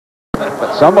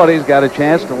But somebody's got a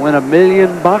chance to win $1 million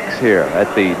here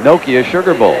at the Nokia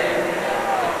Sugar Bowl.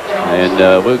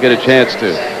 And we'll get a chance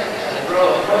to.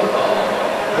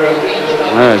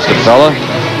 There's the fella.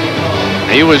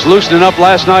 He was loosening up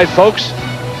last night, folks,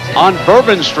 on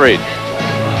Bourbon Street.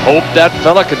 Hope that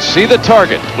fella can see the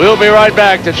target. We'll be right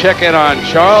back to check in on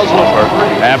Charles Looper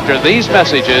after these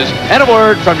messages and a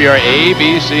word from your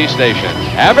ABC station.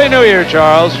 Happy New Year,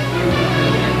 Charles.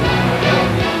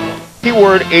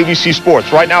 Keyword ABC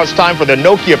Sports. Right now it's time for the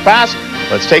Nokia Pass.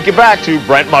 Let's take it back to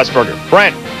Brent Musburger.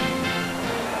 Brent.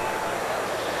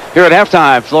 Here at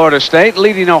halftime, Florida State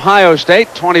leading Ohio State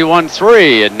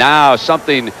 21-3. And now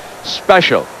something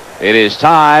special. It is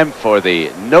time for the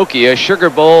Nokia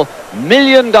Sugar Bowl $1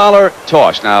 million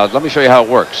toss. Now, let me show you how it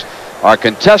works. Our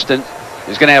contestant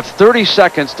is going to have 30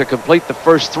 seconds to complete the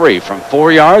first three. From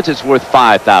 4 yards, it's worth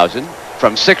 $5,000.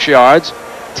 From 6 yards,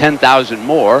 $10,000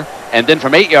 more. And then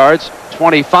from 8 yards,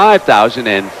 $25,000.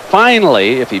 And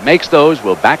finally, if he makes those,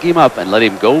 we'll back him up and let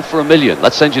him go for $1 million.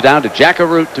 Let's send you down to Jack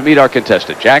Arute to meet our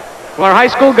contestant. Jack? Well, our high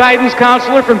school guidance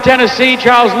counselor from Tennessee,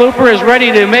 Charles Looper, is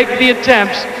ready to make the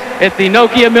attempts at the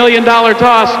Nokia $1 million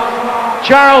toss.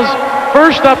 Charles,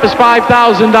 first up is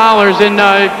 $5,000,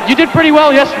 and you did pretty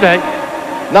well yesterday.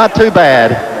 Not too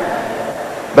bad.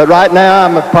 But right now,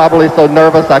 I'm probably so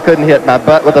nervous I couldn't hit my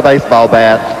butt with a baseball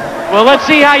bat. Well, let's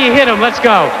see how you hit him. Let's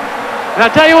go. And I'll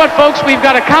tell you what, folks, we've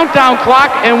got a countdown clock,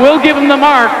 and we'll give him the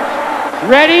mark.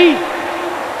 Ready?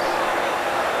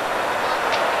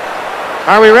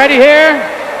 Are we ready here?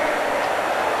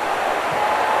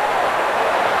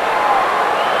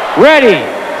 Ready,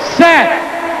 set,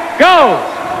 go.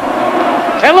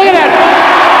 And look at that.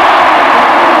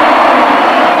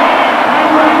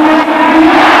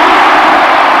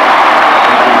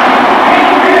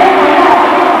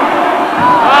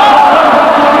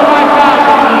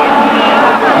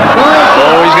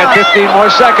 Oh, he's got 15 more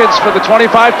seconds for the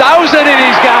 $25,000, and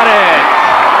he's got it.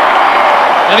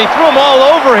 And he threw him all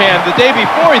overhand. The day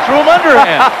before, he threw him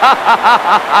underhand.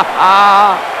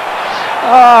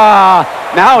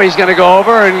 Now he's going to go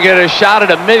over and get a shot at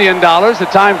 $1 million. The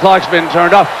time clock's been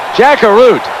turned off. Jack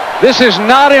Arute, this is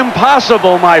not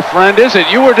impossible, my friend, is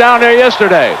it? You were down there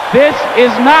yesterday. This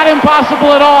is not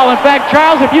impossible at all. In fact,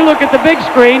 Charles, if you look at the big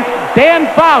screen,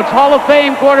 Dan Fouts, Hall of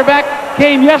Fame quarterback,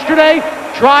 came yesterday,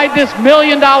 tried this $1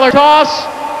 million toss.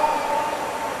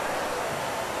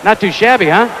 Not too shabby,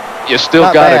 huh? You still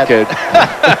Not got bad. it,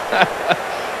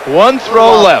 kid. One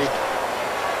throw left.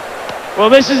 Well,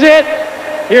 this is it.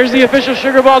 Here's the official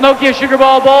Sugar Bowl, Nokia Sugar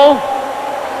Bowl Bowl.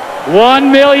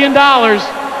 $1 million.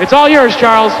 It's all yours,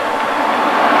 Charles.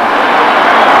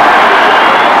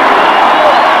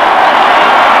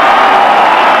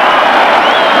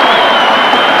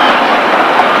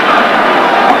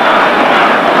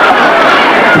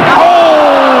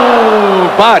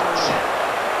 Oh, but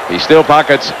he still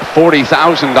pockets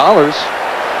 $40,000.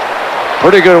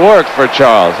 Pretty good work for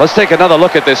Charles. Let's take another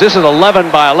look at this. This is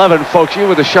 11 by 11, folks. You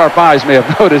with the sharp eyes may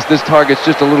have noticed this target's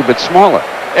just a little bit smaller.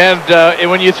 And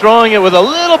when you're throwing it with a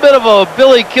little bit of a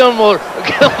Billy Kilmer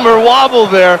wobble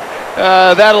there,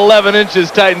 that 11 inches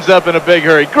tightens up in a big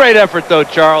hurry. Great effort, though,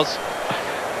 Charles.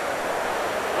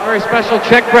 A very special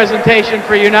check presentation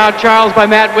for you now, Charles, by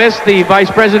Matt Wiss, the Vice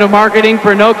President of Marketing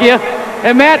for Nokia.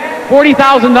 And Matt,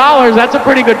 $40,000, that's a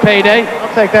pretty good payday.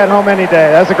 I'll take that home any day.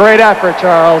 That's a great effort,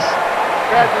 Charles.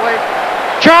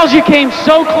 Congratulations. Charles, you came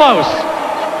so close,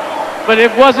 but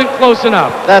it wasn't close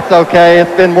enough. That's okay.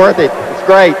 It's been worth it. It's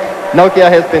great. Nokia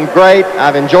has been great.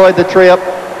 I've enjoyed the trip.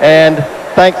 And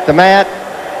thanks to Matt,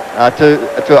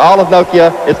 to all of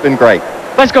Nokia, it's been great.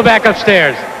 Let's go back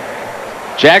upstairs.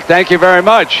 Jack, thank you very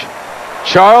much.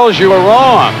 Charles, you were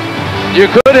wrong. You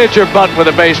could hit your butt with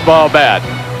a baseball bat.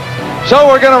 So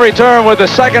we're going to return with the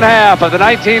second half of the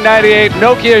 1998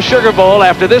 Nokia Sugar Bowl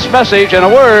after this message and a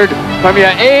word from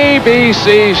your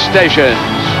ABC station.